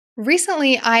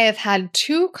Recently, I have had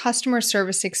two customer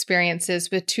service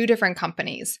experiences with two different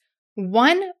companies.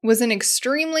 One was an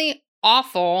extremely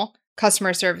awful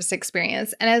customer service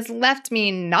experience and has left me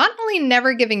not only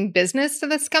never giving business to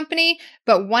this company,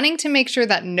 but wanting to make sure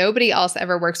that nobody else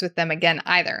ever works with them again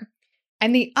either.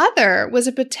 And the other was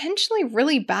a potentially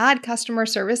really bad customer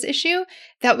service issue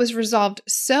that was resolved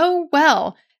so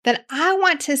well that I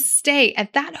want to stay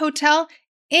at that hotel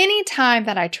anytime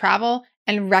that I travel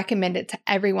and recommend it to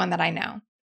everyone that I know.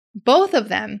 Both of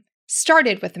them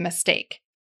started with a mistake.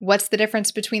 What's the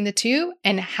difference between the two,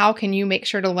 and how can you make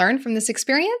sure to learn from this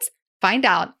experience? Find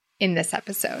out in this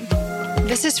episode.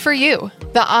 This is for you,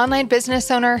 the online business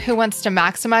owner who wants to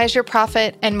maximize your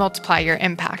profit and multiply your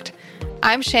impact.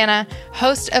 I'm Shanna,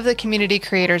 host of the Community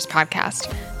Creators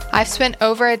Podcast. I've spent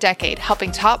over a decade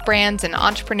helping top brands and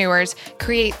entrepreneurs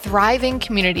create thriving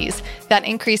communities that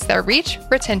increase their reach,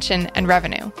 retention, and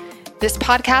revenue. This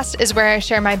podcast is where I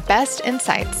share my best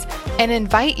insights and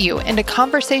invite you into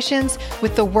conversations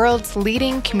with the world's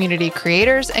leading community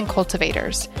creators and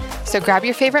cultivators. So grab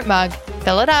your favorite mug,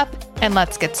 fill it up, and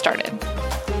let's get started.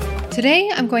 Today,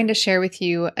 I'm going to share with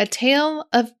you a tale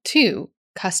of two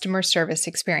customer service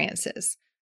experiences.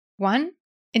 One,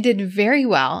 it did very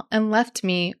well and left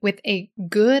me with a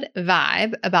good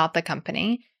vibe about the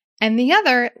company, and the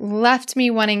other left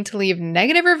me wanting to leave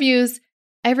negative reviews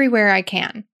everywhere I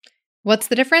can. What's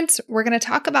the difference? We're going to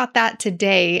talk about that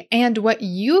today and what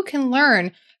you can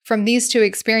learn from these two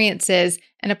experiences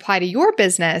and apply to your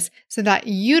business so that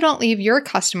you don't leave your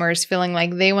customers feeling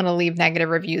like they want to leave negative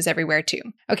reviews everywhere too.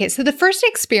 Okay, so the first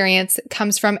experience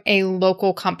comes from a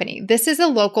local company. This is a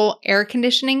local air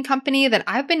conditioning company that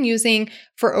I've been using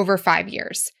for over 5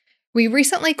 years. We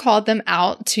recently called them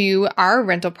out to our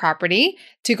rental property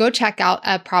to go check out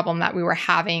a problem that we were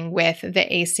having with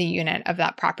the AC unit of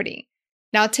that property.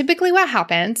 Now, typically what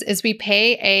happens is we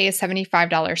pay a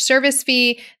 $75 service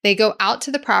fee. They go out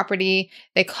to the property,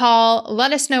 they call,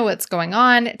 let us know what's going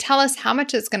on, tell us how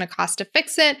much it's going to cost to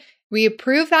fix it. We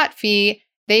approve that fee,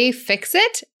 they fix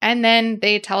it, and then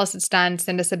they tell us it's done,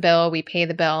 send us a bill, we pay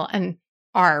the bill, and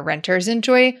our renters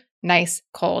enjoy nice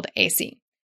cold AC.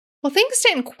 Well, things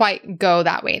didn't quite go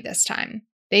that way this time.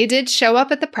 They did show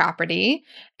up at the property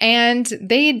and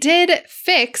they did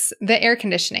fix the air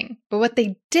conditioning. But what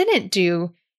they didn't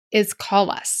do is call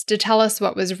us to tell us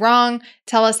what was wrong,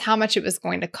 tell us how much it was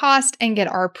going to cost, and get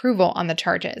our approval on the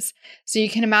charges. So you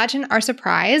can imagine our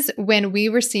surprise when we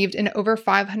received an over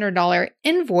 $500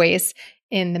 invoice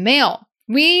in the mail.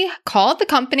 We called the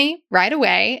company right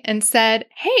away and said,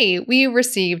 hey, we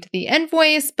received the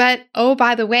invoice, but oh,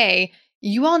 by the way,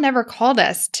 you all never called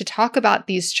us to talk about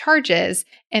these charges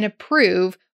and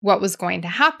approve what was going to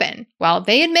happen. Well,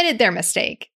 they admitted their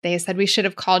mistake. They said we should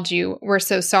have called you. We're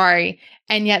so sorry.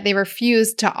 And yet they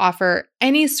refused to offer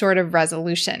any sort of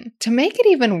resolution. To make it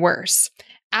even worse,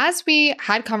 as we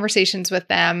had conversations with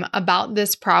them about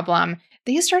this problem,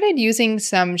 they started using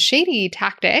some shady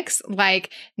tactics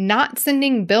like not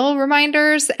sending bill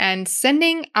reminders and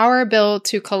sending our bill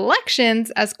to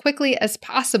collections as quickly as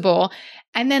possible,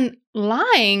 and then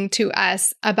lying to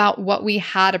us about what we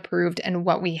had approved and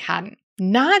what we hadn't.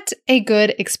 Not a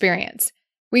good experience.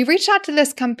 We reached out to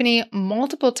this company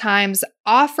multiple times,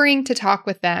 offering to talk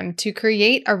with them to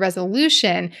create a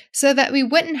resolution so that we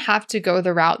wouldn't have to go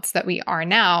the routes that we are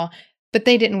now, but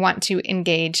they didn't want to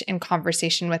engage in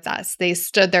conversation with us. They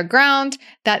stood their ground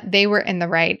that they were in the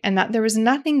right and that there was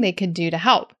nothing they could do to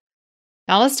help.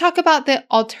 Now let's talk about the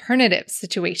alternative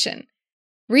situation.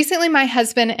 Recently, my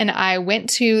husband and I went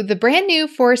to the brand new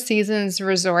Four Seasons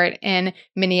Resort in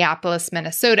Minneapolis,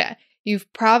 Minnesota.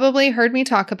 You've probably heard me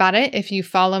talk about it if you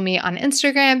follow me on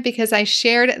Instagram because I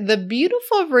shared the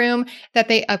beautiful room that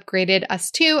they upgraded us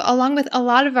to, along with a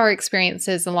lot of our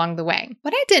experiences along the way.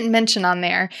 What I didn't mention on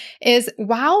there is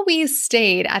while we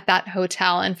stayed at that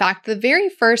hotel, in fact, the very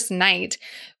first night,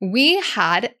 we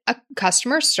had a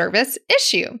customer service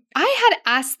issue. I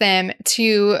had asked them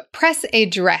to press a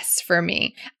dress for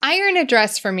me, iron a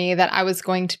dress for me that I was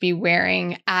going to be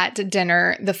wearing at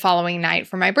dinner the following night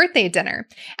for my birthday dinner.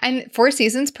 And Four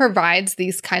Seasons provides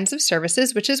these kinds of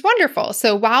services, which is wonderful.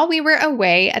 So while we were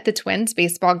away at the Twins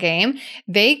baseball game,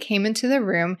 they came into the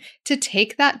room to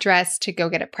take that dress to go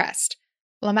get it pressed.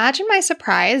 Well, imagine my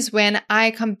surprise when I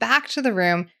come back to the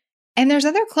room and there's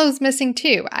other clothes missing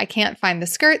too. I can't find the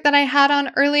skirt that I had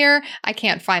on earlier. I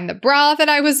can't find the bra that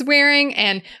I was wearing.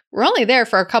 And we're only there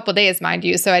for a couple days, mind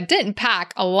you, so I didn't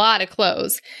pack a lot of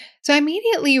clothes. So I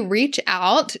immediately reach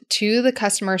out to the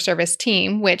customer service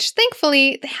team, which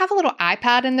thankfully they have a little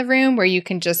iPad in the room where you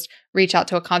can just reach out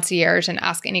to a concierge and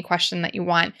ask any question that you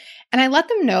want. And I let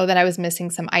them know that I was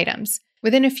missing some items.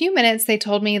 Within a few minutes, they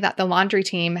told me that the laundry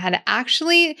team had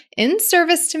actually, in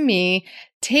service to me,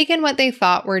 taken what they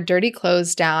thought were dirty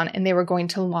clothes down and they were going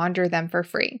to launder them for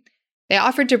free. They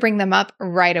offered to bring them up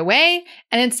right away,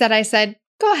 and instead I said,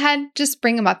 go ahead, just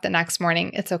bring them up the next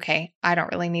morning. It's okay. I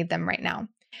don't really need them right now.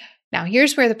 Now,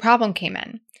 here's where the problem came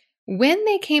in. When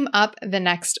they came up the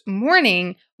next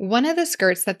morning, one of the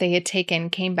skirts that they had taken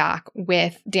came back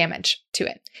with damage to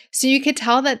it. So you could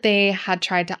tell that they had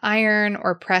tried to iron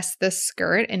or press the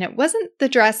skirt, and it wasn't the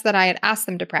dress that I had asked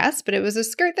them to press, but it was a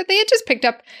skirt that they had just picked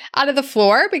up out of the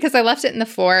floor because I left it in the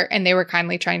floor and they were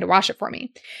kindly trying to wash it for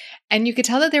me. And you could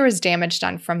tell that there was damage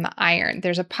done from the iron.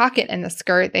 There's a pocket in the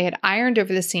skirt. They had ironed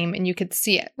over the seam and you could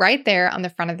see it right there on the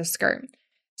front of the skirt.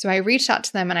 So I reached out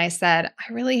to them and I said,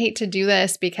 I really hate to do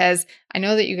this because I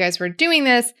know that you guys were doing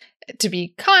this to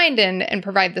be kind and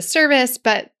provide the service,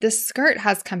 but this skirt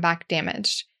has come back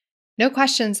damaged. No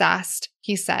questions asked,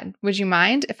 he said, would you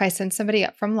mind if I send somebody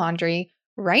up from laundry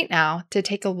right now to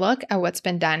take a look at what's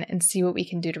been done and see what we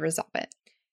can do to resolve it?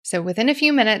 So within a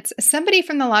few minutes, somebody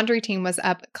from the laundry team was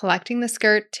up collecting the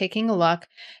skirt, taking a look.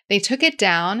 They took it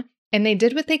down and they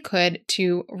did what they could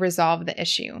to resolve the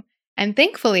issue. And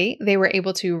thankfully, they were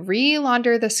able to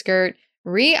re-launder the skirt,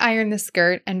 re-iron the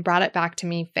skirt, and brought it back to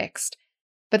me fixed.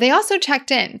 But they also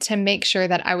checked in to make sure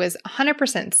that I was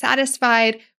 100%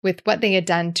 satisfied with what they had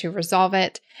done to resolve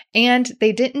it. And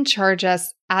they didn't charge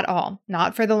us at all,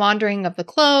 not for the laundering of the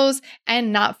clothes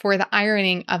and not for the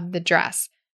ironing of the dress.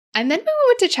 And then when we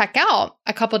went to check out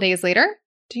a couple days later,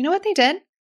 do you know what they did?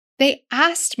 They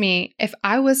asked me if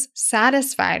I was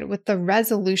satisfied with the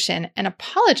resolution and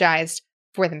apologized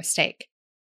for the mistake.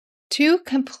 Two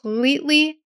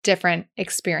completely different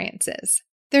experiences.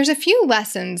 There's a few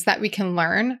lessons that we can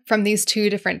learn from these two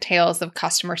different tales of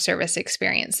customer service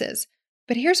experiences,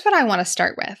 but here's what I want to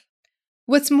start with.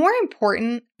 What's more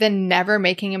important than never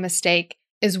making a mistake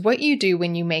is what you do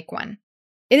when you make one.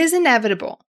 It is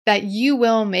inevitable that you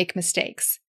will make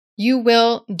mistakes. You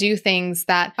will do things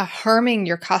that are harming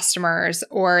your customers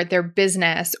or their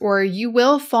business, or you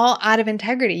will fall out of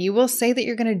integrity. You will say that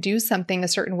you're going to do something a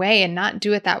certain way and not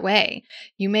do it that way.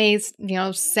 You may,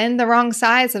 send the wrong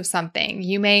size of something.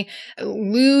 You may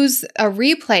lose a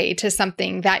replay to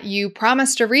something that you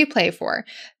promised a replay for.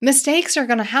 Mistakes are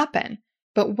going to happen.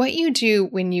 But what you do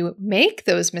when you make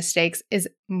those mistakes is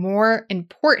more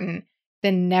important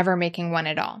than never making one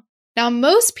at all. Now,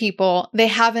 most people, they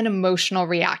have an emotional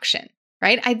reaction,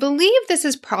 right? I believe this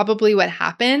is probably what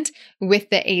happened with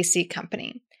the AC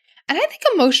company. And I think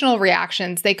emotional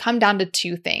reactions, they come down to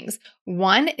two things.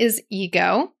 One is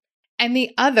ego, and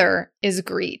the other is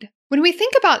greed. When we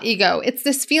think about ego, it's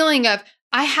this feeling of,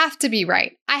 I have to be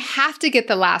right. I have to get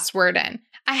the last word in.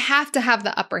 I have to have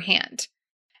the upper hand.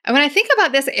 And when I think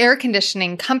about this air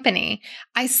conditioning company,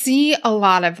 I see a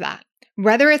lot of that.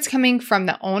 Whether it's coming from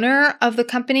the owner of the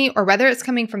company or whether it's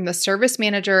coming from the service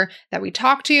manager that we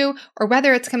talked to, or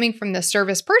whether it's coming from the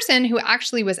service person who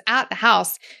actually was at the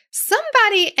house,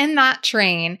 somebody in that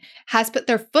train has put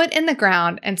their foot in the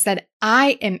ground and said,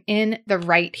 I am in the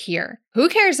right here. Who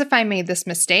cares if I made this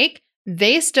mistake?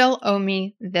 They still owe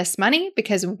me this money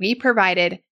because we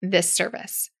provided this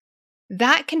service.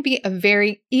 That can be a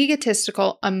very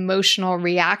egotistical, emotional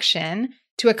reaction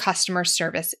to a customer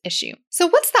service issue. So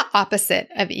what's the opposite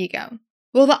of ego?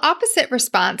 Well, the opposite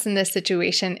response in this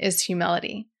situation is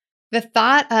humility. The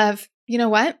thought of, you know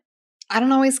what? I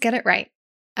don't always get it right,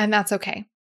 and that's okay.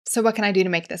 So what can I do to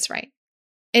make this right?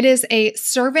 It is a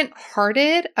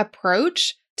servant-hearted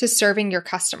approach to serving your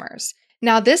customers.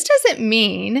 Now, this doesn't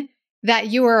mean that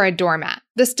you are a doormat.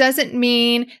 This doesn't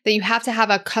mean that you have to have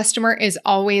a customer is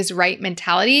always right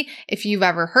mentality. If you've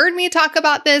ever heard me talk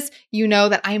about this, you know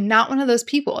that I'm not one of those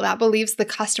people that believes the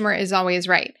customer is always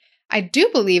right. I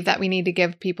do believe that we need to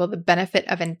give people the benefit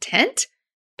of intent,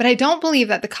 but I don't believe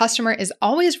that the customer is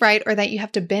always right or that you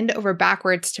have to bend over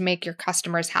backwards to make your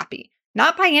customers happy.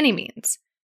 Not by any means.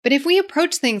 But if we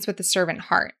approach things with a servant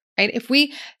heart, right? If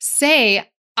we say,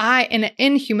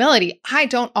 in humility, I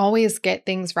don't always get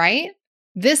things right.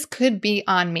 This could be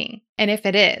on me. And if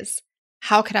it is,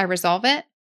 how could I resolve it?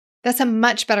 That's a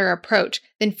much better approach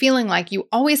than feeling like you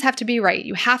always have to be right.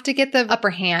 You have to get the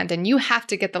upper hand and you have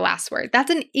to get the last word.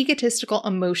 That's an egotistical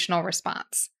emotional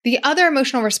response. The other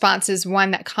emotional response is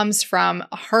one that comes from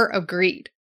a heart of greed,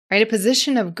 right? A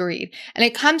position of greed. And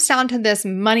it comes down to this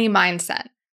money mindset.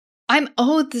 I'm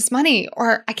owed this money,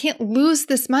 or I can't lose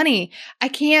this money. I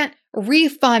can't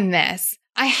refund this.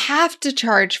 I have to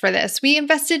charge for this. We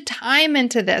invested time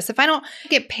into this. If I don't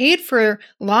get paid for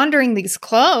laundering these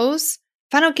clothes,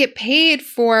 if I don't get paid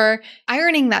for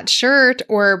ironing that shirt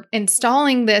or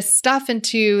installing this stuff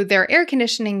into their air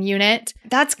conditioning unit,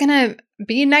 that's going to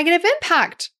be a negative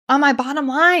impact on my bottom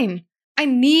line. I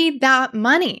need that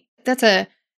money. That's a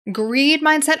greed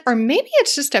mindset, or maybe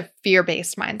it's just a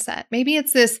fear-based mindset. Maybe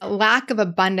it's this lack of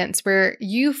abundance where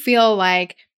you feel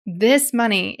like this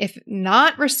money, if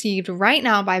not received right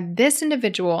now by this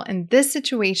individual in this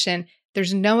situation,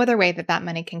 there's no other way that that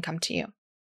money can come to you.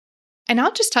 And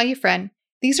I'll just tell you, friend,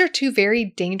 these are two very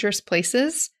dangerous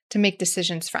places to make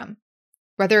decisions from,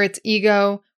 whether it's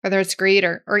ego, whether it's greed,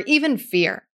 or even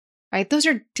fear, right? Those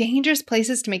are dangerous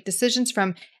places to make decisions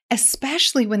from,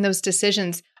 especially when those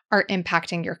decisions are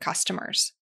impacting your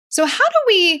customers. So how do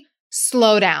we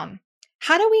slow down?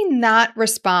 How do we not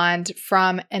respond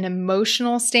from an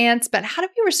emotional stance, but how do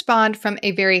we respond from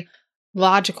a very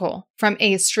logical, from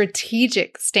a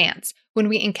strategic stance when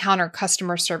we encounter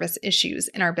customer service issues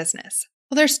in our business?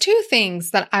 Well, there's two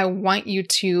things that I want you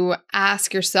to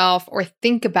ask yourself or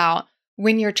think about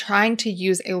when you're trying to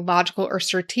use a logical or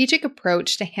strategic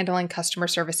approach to handling customer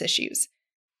service issues.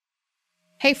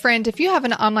 Hey friend, if you have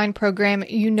an online program,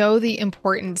 you know the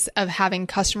importance of having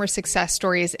customer success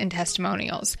stories and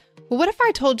testimonials. Well, what if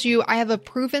I told you I have a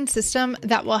proven system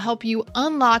that will help you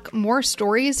unlock more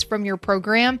stories from your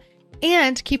program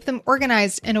and keep them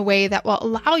organized in a way that will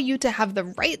allow you to have the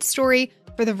right story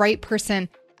for the right person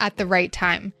at the right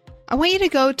time? I want you to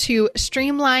go to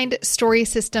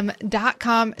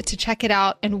streamlinedstorysystem.com to check it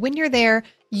out. And when you're there,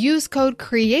 use code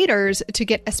CREATORS to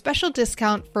get a special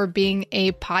discount for being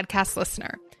a podcast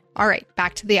listener. All right,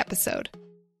 back to the episode.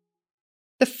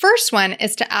 The first one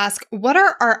is to ask, what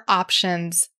are our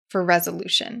options for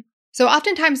resolution? So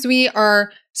oftentimes we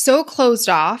are so closed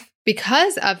off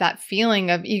because of that feeling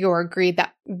of ego or greed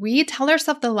that we tell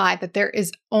ourselves the lie that there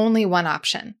is only one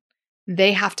option.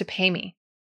 They have to pay me,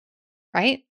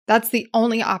 right? That's the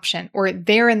only option, or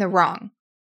they're in the wrong.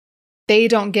 They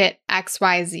don't get X,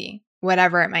 Y, Z,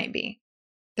 whatever it might be.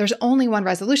 There's only one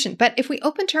resolution. But if we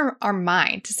open to our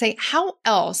mind to say, how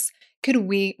else could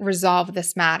we resolve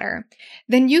this matter?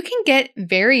 Then you can get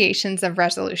variations of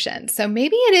resolution. So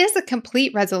maybe it is a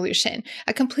complete resolution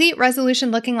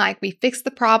looking like we fix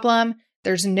the problem.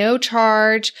 There's no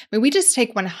charge. I mean, we just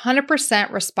take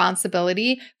 100%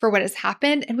 responsibility for what has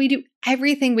happened and we do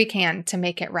everything we can to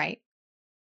make it right.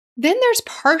 Then there's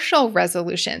partial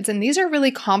resolutions, and these are really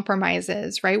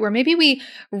compromises, right? Where maybe we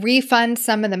refund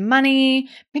some of the money,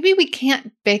 maybe we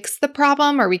can't fix the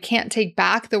problem or we can't take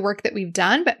back the work that we've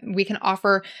done, but we can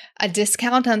offer a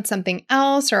discount on something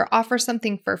else or offer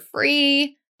something for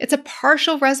free. It's a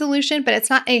partial resolution, but it's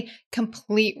not a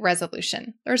complete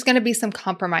resolution. There's going to be some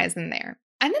compromise in there.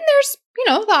 And then there's,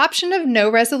 the option of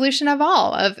no resolution of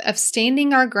all, of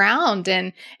standing our ground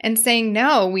and saying,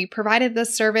 no, we provided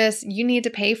this service. You need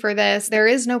to pay for this. There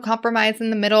is no compromise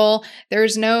in the middle.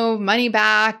 There's no money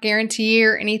back guarantee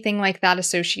or anything like that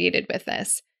associated with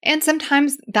this. And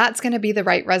sometimes that's going to be the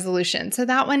right resolution. So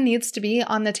that one needs to be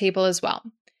on the table as well.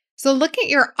 So look at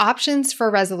your options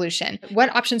for resolution.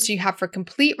 What options do you have for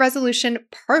complete resolution,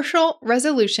 partial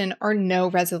resolution, or no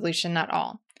resolution at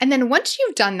all? And then once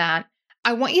you've done that,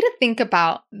 I want you to think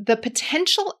about the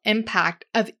potential impact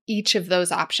of each of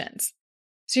those options.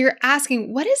 So you're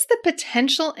asking, what is the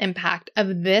potential impact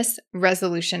of this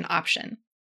resolution option?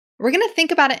 We're going to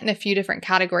think about it in a few different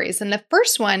categories. And the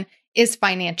first one is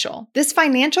financial. This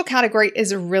financial category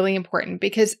is really important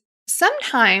because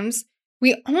sometimes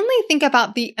we only think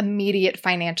about the immediate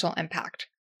financial impact.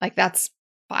 Like that's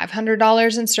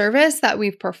 $500 in service that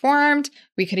we've performed.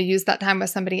 We could have used that time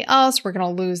with somebody else. We're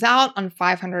going to lose out on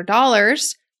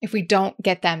 $500 if we don't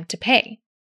get them to pay,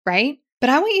 right? But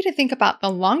I want you to think about the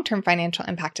long-term financial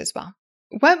impact as well.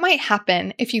 What might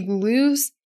happen if you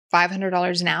lose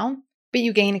 $500 now, but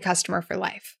you gain a customer for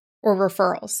life or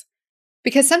referrals?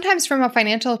 Because sometimes from a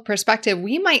financial perspective,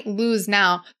 we might lose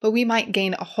now, but we might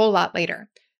gain a whole lot later.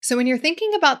 So when you're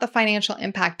thinking about the financial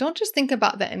impact, don't just think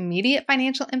about the immediate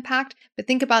financial impact, but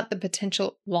think about the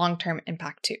potential long-term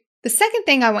impact too. The second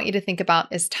thing I want you to think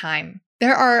about is time.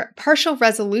 There are partial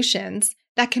resolutions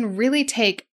that can really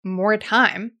take more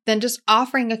time than just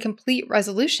offering a complete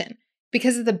resolution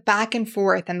because of the back and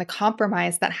forth and the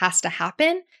compromise that has to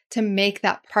happen to make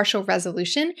that partial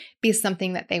resolution be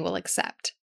something that they will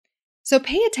accept. So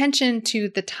pay attention to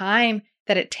the time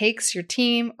that it takes your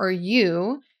team or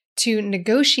you to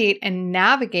negotiate and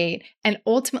navigate and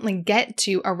ultimately get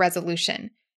to a resolution,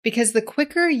 because the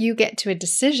quicker you get to a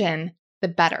decision, the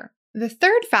better. The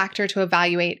third factor to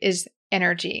evaluate is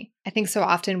energy. I think so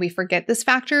often we forget this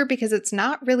factor because it's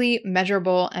not really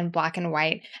measurable and black and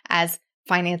white as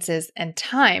finances and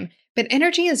time, but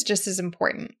energy is just as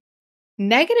important.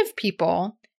 Negative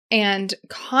people and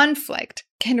conflict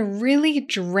can really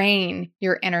drain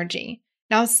your energy.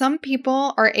 Now, some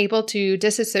people are able to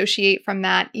disassociate from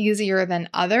that easier than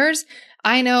others.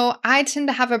 I know I tend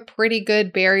to have a pretty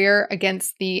good barrier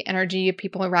against the energy of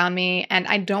people around me, and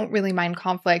I don't really mind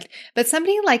conflict. But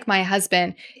somebody like my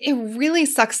husband, it really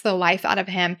sucks the life out of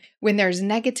him when there's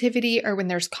negativity or when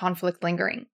there's conflict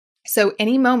lingering. So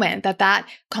any moment that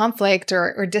conflict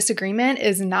or disagreement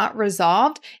is not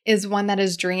resolved is one that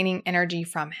is draining energy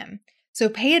from him. So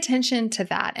pay attention to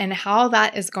that and how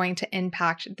that is going to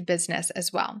impact the business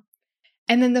as well.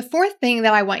 And then the fourth thing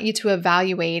that I want you to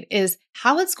evaluate is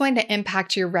how it's going to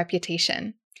impact your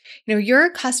reputation. Your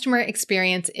customer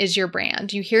experience is your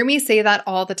brand. You hear me say that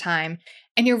all the time,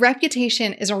 and your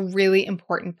reputation is a really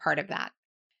important part of that.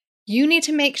 You need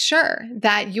to make sure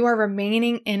that you are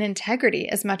remaining in integrity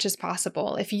as much as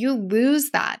possible. If you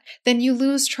lose that, then you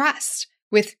lose trust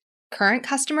with current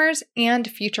customers and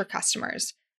future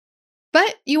customers.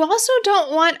 But you also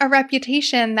don't want a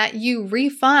reputation that you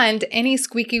refund any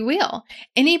squeaky wheel.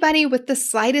 Anybody with the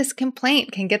slightest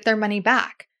complaint can get their money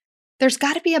back. There's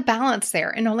got to be a balance there,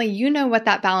 and only you know what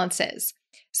that balance is.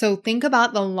 So think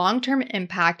about the long-term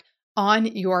impact on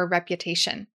your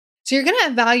reputation. So you're going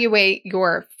to evaluate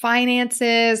your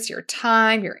finances, your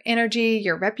time, your energy,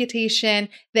 your reputation,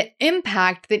 the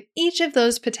impact that each of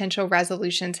those potential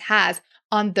resolutions has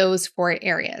on those 4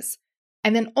 areas.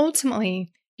 And then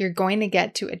ultimately, you're going to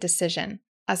get to a decision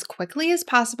as quickly as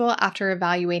possible after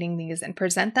evaluating these and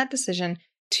present that decision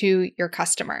to your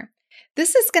customer.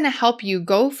 This is going to help you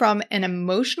go from an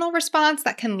emotional response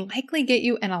that can likely get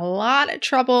you in a lot of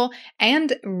trouble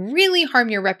and really harm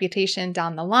your reputation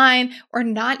down the line, or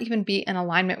not even be in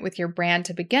alignment with your brand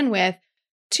to begin with,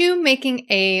 to making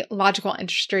a logical and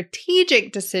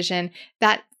strategic decision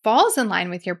that falls in line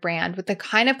with your brand, with the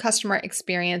kind of customer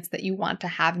experience that you want to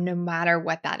have, no matter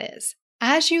what that is.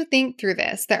 As you think through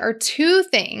this, there are 2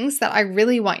 things that I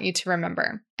really want you to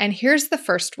remember. And here's the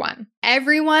first one.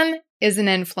 Everyone is an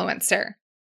influencer.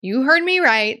 You heard me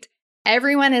right.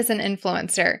 Everyone is an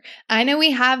influencer. I know we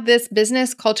have this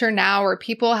business culture now where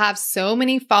people have so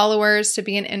many followers to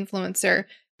be an influencer,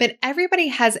 but everybody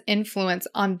has influence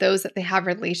on those that they have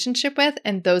a relationship with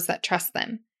and those that trust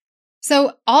them.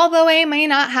 So although I may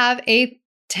not have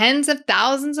tens of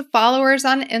thousands of followers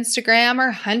on Instagram or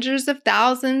hundreds of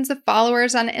thousands of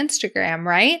followers on Instagram,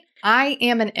 right? I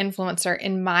am an influencer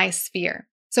in my sphere.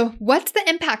 So what's the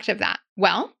impact of that?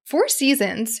 Well, 4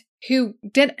 Seasons, who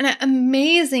did an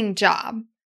amazing job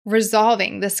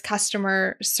resolving this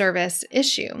customer service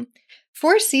issue,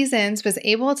 4 Seasons was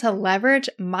able to leverage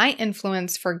my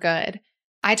influence for good.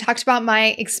 I talked about my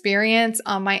experience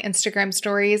on my Instagram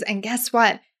stories, and guess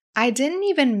what? I didn't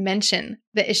even mention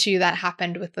the issue that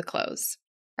happened with the clothes,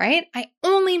 right? I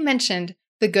only mentioned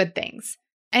the good things.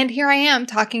 And here I am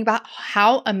talking about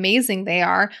how amazing they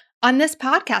are on this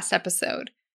podcast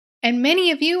episode. And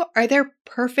many of you are their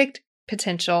perfect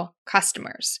potential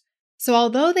customers. So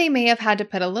although they may have had to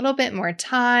put a little bit more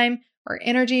time or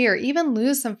energy or even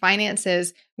lose some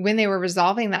finances when they were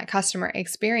resolving that customer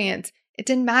experience, it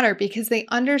didn't matter because they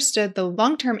understood the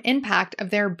long-term impact of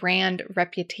their brand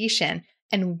reputation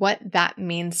and what that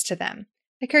means to them.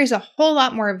 It carries a whole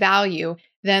lot more value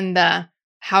than the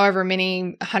however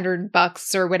many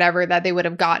 $100 or whatever that they would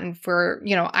have gotten for,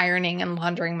 ironing and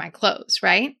laundering my clothes,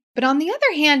 right? But on the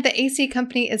other hand, the AC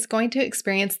company is going to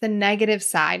experience the negative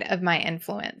side of my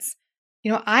influence.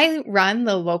 I run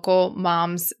the local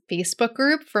moms Facebook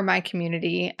group for my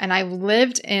community, and I've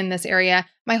lived in this area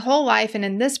my whole life and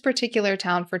in this particular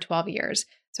town for 12 years.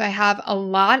 So I have a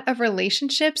lot of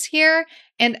relationships here,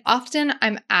 and often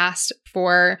I'm asked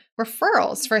for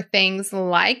referrals for things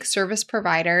like service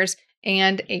providers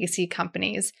and AC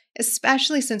companies,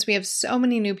 especially since we have so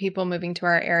many new people moving to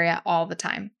our area all the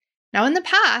time. Now, in the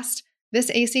past, this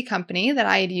AC company that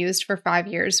I had used for 5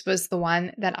 years was the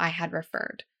one that I had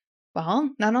referred. Well,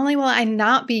 not only will I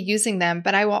not be using them,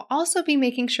 but I will also be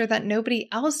making sure that nobody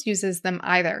else uses them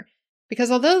either.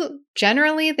 Because although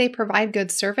generally they provide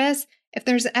good service, if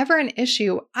there's ever an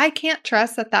issue, I can't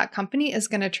trust that that company is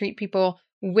going to treat people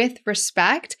with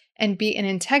respect and be in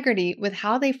integrity with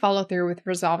how they follow through with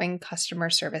resolving customer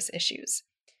service issues.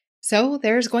 So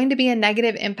there's going to be a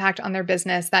negative impact on their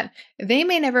business that they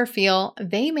may never feel,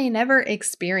 they may never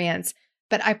experience,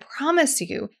 but I promise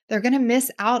you they're going to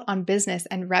miss out on business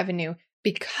and revenue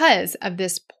because of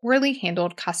this poorly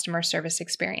handled customer service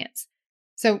experience.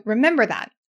 So remember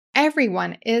that.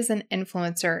 Everyone is an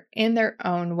influencer in their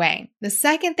own way. The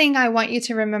second thing I want you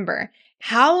to remember,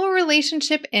 how a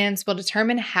relationship ends will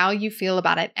determine how you feel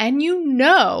about it. And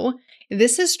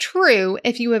this is true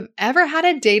if you have ever had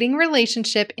a dating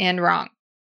relationship end wrong.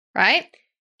 right?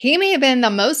 He may have been the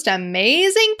most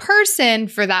amazing person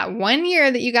for that 1 year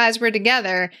that you guys were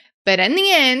together, but in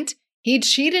the end, he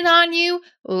cheated on you,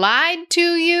 lied to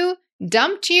you,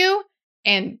 dumped you,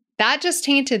 and that just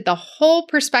tainted the whole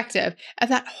perspective of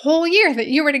that whole year that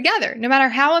you were together. No matter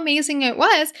how amazing it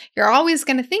was, you're always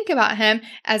going to think about him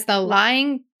as the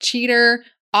lying, cheater,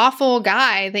 awful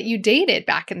guy that you dated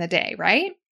back in the day,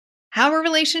 right? How a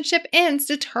relationship ends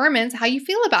determines how you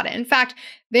feel about it. In fact,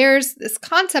 there's this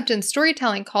concept in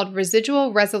storytelling called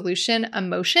residual resolution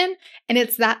emotion, and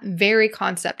it's that very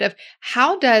concept of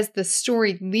how does the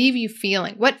story leave you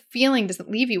feeling? What feeling does it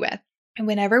leave you with? And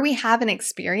whenever we have an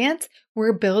experience,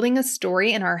 we're building a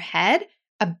story in our head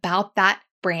about that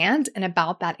brand and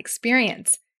about that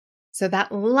experience. So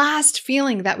that last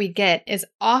feeling that we get is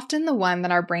often the one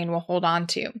that our brain will hold on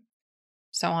to.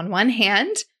 So on one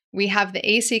hand, we have the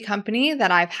AC company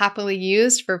that I've happily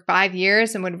used for 5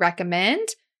 years and would recommend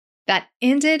that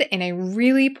ended in a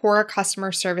really poor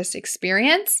customer service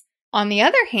experience. On the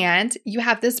other hand, you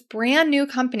have this brand new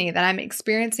company that I'm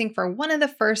experiencing for one of the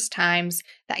first times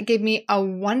that gave me a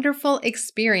wonderful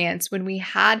experience when we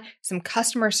had some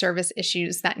customer service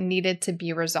issues that needed to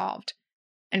be resolved.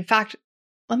 In fact,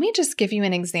 let me just give you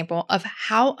an example of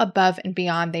how above and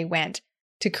beyond they went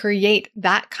to create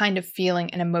that kind of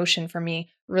feeling and emotion for me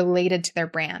related to their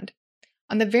brand.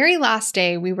 On the very last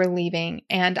day we were leaving,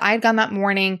 and I had gone that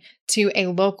morning to a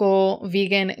local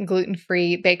vegan,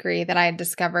 gluten-free bakery that I had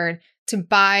discovered to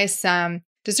buy some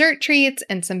dessert treats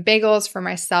and some bagels for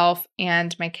myself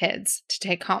and my kids to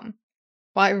take home.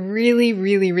 Well, I really,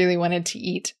 really, really wanted to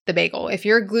eat the bagel. If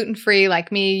you're gluten-free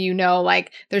like me, you know,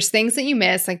 like there's things that you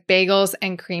miss, like bagels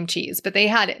and cream cheese, but they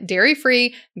had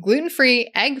dairy-free,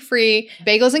 gluten-free, egg-free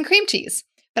bagels and cream cheese.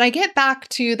 But I get back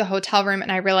to the hotel room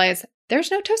and I realize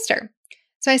there's no toaster.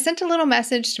 So I sent a little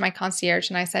message to my concierge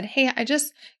and I said, hey, I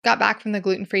just got back from the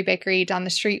gluten-free bakery down the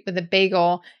street with a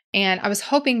bagel and I was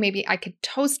hoping maybe I could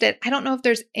toast it. I don't know if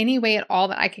there's any way at all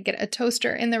that I could get a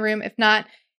toaster in the room. If not,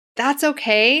 that's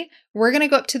okay. We're going to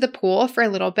go up to the pool for a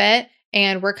little bit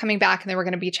and we're coming back and then we're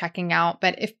going to be checking out.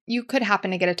 But if you could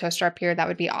happen to get a toaster up here, that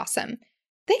would be awesome.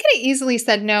 They could have easily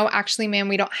said, no, actually, ma'am,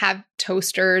 we don't have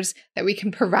toasters that we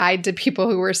can provide to people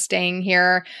who are staying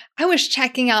here. I was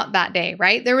checking out that day,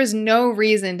 right? There was no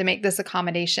reason to make this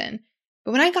accommodation.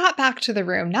 But when I got back to the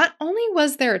room, not only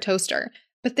was there a toaster,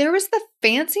 but there was the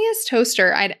fanciest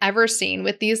toaster I'd ever seen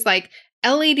with these like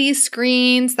LED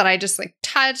screens that I just like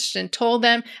touched and told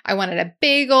them I wanted a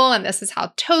bagel and this is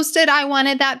how toasted I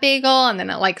wanted that bagel. And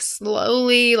then it like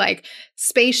slowly like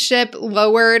spaceship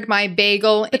lowered my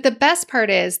bagel. But the best part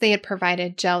is they had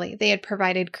provided jelly. They had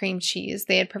provided cream cheese.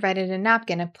 They had provided a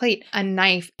napkin, a plate, a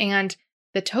knife, and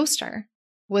the toaster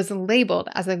was labeled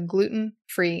as a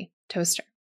gluten-free toaster.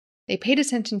 They paid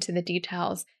attention to the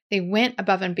details. They went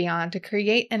above and beyond to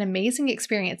create an amazing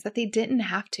experience that they didn't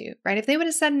have to, right? If they would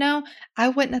have said no, I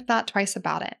wouldn't have thought twice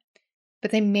about it.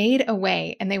 But they made a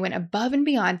way and they went above and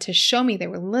beyond to show me they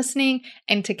were listening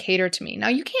and to cater to me. Now,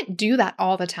 you can't do that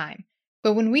all the time,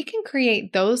 but when we can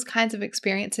create those kinds of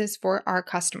experiences for our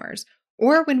customers,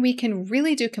 or when we can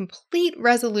really do complete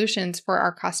resolutions for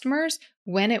our customers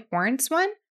when it warrants one,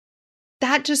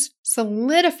 that just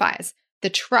solidifies the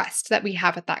trust that we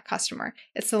have with that customer.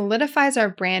 It solidifies our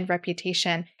brand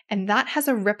reputation, and that has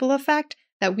a ripple effect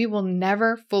that we will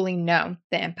never fully know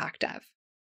the impact of.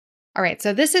 All right,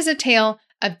 so this is a tale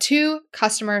of 2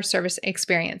 customer service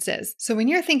experiences. So when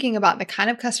you're thinking about the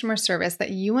kind of customer service that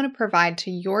you want to provide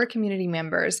to your community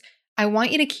members, I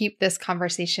want you to keep this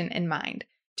conversation in mind.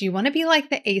 Do you want to be like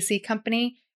the AC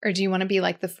company, or do you want to be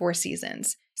like the Four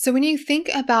Seasons? So when you think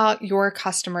about your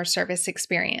customer service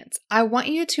experience, I want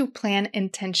you to plan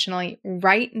intentionally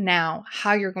right now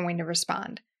how you're going to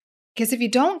respond. Because if you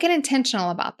don't get intentional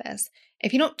about this,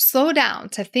 if you don't slow down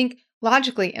to think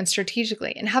logically and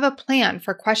strategically and have a plan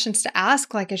for questions to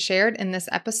ask like I shared in this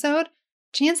episode,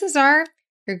 chances are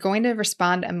you're going to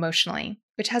respond emotionally,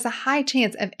 which has a high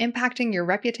chance of impacting your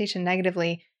reputation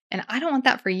negatively. And I don't want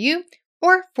that for you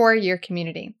or for your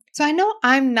community. So I know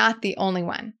I'm not the only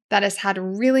one that has had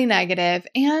really negative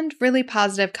and really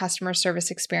positive customer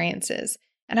service experiences.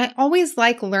 And I always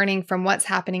like learning from what's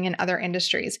happening in other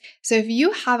industries. So if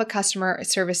you have a customer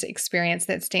service experience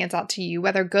that stands out to you,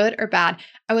 whether good or bad,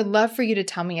 I would love for you to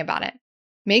tell me about it.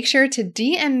 Make sure to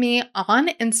DM me on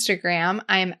Instagram.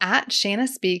 I am at Shanna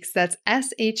Speaks. That's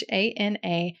ShanaSpeaks.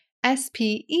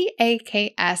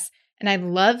 And I'd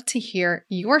love to hear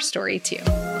your story too.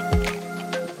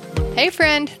 Hey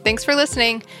friend, thanks for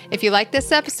listening. If you like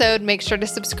this episode, make sure to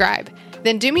subscribe.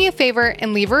 Then do me a favor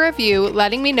and leave a review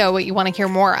letting me know what you want to hear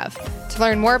more of. To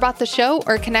learn more about the show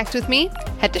or connect with me,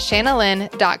 head to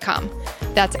shannalynn.com.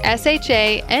 That's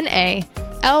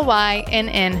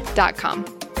SHANALYNN.com.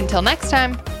 Until next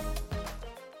time.